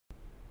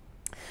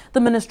The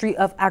Ministry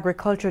of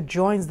Agriculture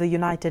joins the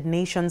United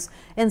Nations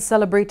in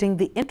celebrating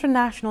the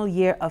International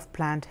Year of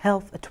Plant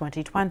Health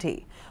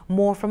 2020.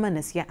 More from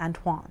Lucia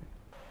Antoine.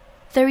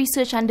 The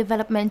Research and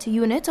Development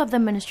Unit of the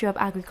Ministry of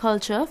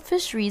Agriculture,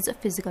 Fisheries,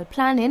 Physical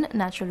Planning,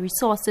 Natural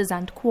Resources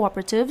and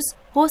Cooperatives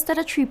hosted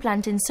a tree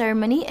planting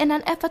ceremony in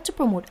an effort to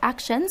promote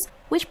actions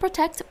which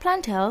protect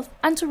plant health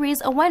and to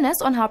raise awareness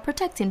on how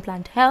protecting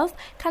plant health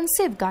can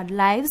safeguard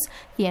lives,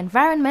 the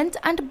environment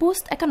and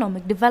boost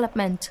economic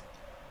development.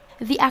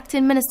 The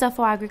Acting Minister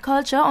for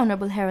Agriculture,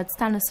 Honorable Herod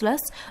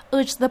Stanislaus,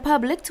 urged the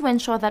public to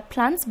ensure that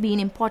plants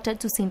being imported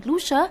to St.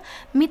 Lucia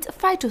meet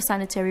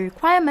phytosanitary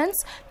requirements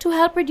to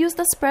help reduce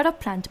the spread of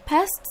plant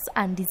pests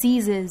and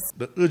diseases.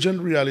 The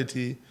urgent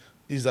reality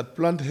is that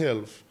plant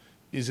health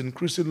is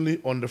increasingly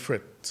under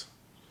threat.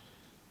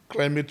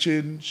 Climate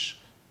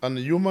change and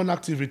human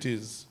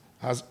activities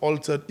has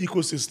altered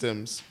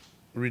ecosystems,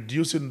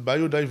 reducing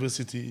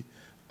biodiversity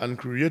and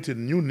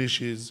creating new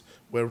niches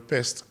where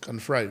pests can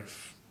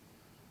thrive.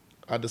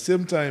 At the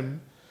same time,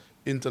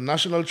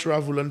 international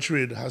travel and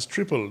trade has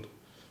tripled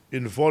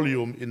in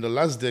volume in the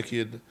last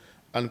decade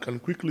and can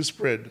quickly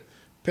spread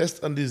pests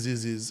and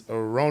diseases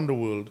around the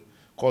world,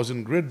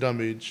 causing great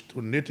damage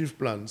to native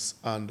plants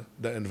and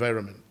the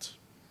environment.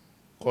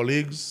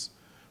 Colleagues,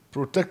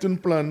 protecting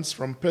plants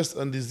from pests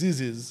and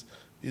diseases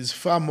is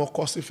far more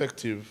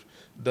cost-effective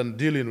than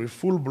dealing with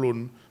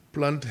full-blown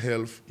plant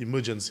health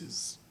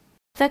emergencies.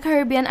 The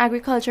Caribbean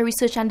Agriculture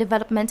Research and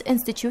Development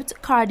Institute,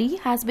 CARDI,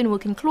 has been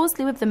working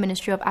closely with the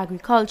Ministry of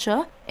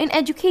Agriculture in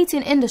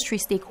educating industry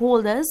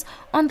stakeholders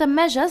on the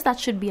measures that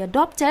should be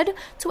adopted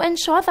to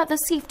ensure that the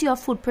safety of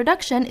food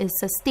production is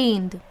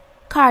sustained.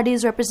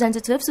 CARDI's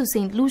representative to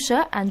St.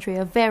 Lucia,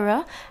 Andrea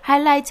Vera,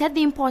 highlighted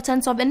the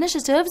importance of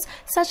initiatives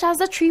such as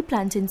the tree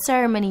planting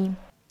ceremony.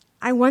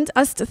 I want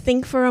us to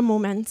think for a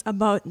moment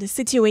about the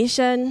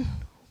situation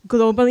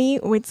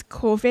globally with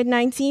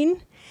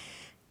COVID-19.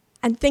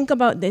 And think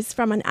about this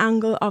from an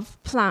angle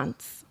of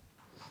plants.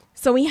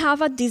 So we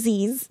have a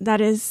disease that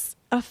is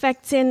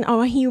affecting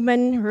our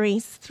human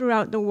race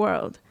throughout the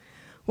world.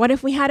 What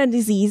if we had a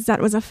disease that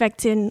was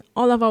affecting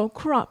all of our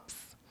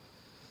crops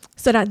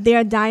so that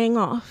they're dying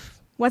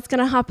off? What's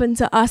going to happen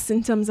to us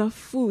in terms of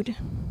food?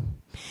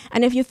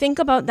 And if you think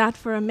about that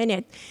for a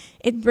minute,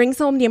 it brings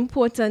home the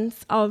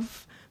importance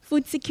of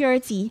food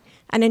security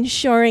and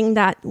ensuring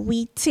that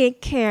we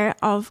take care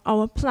of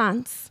our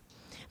plants.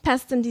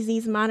 Pest and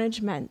disease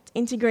management,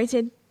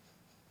 integrated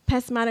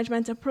pest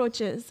management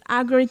approaches,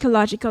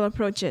 agroecological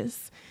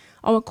approaches,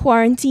 our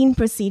quarantine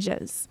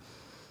procedures,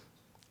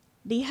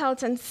 the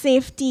health and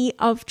safety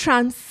of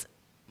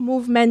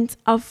movement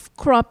of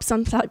crops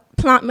and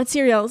plant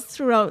materials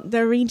throughout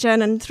the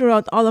region and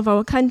throughout all of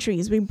our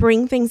countries. We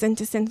bring things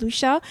into St.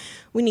 Lucia.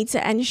 We need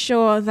to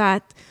ensure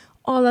that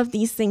all of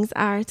these things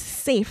are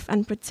safe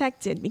and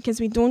protected because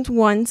we don't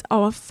want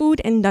our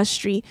food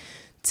industry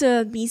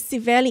to be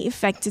severely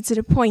affected to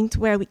the point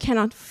where we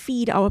cannot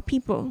feed our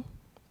people.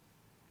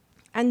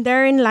 And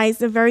therein lies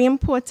the very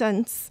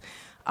importance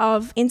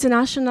of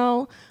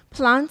international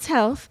plant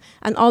health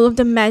and all of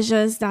the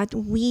measures that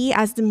we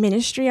as the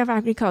Ministry of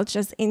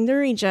Agriculture in the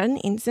region,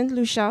 in St.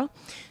 Lucia,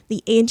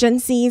 the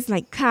agencies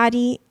like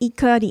CARDI,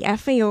 ICA, the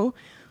FAO,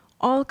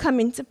 all come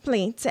into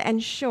play to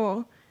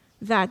ensure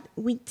that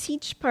we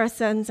teach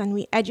persons and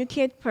we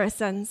educate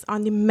persons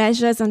on the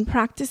measures and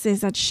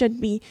practices that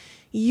should be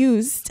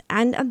used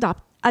and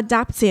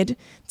adapted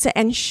to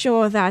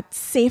ensure that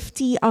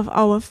safety of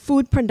our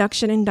food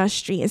production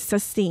industry is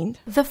sustained.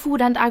 The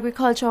Food and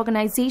Agriculture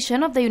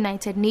Organization of the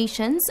United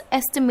Nations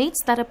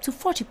estimates that up to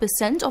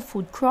 40% of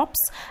food crops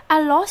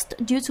are lost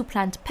due to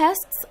plant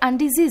pests and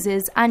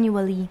diseases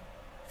annually.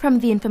 From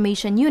the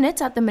Information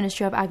Unit at the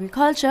Ministry of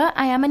Agriculture,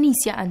 I am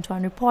Lucia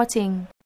Antoine reporting.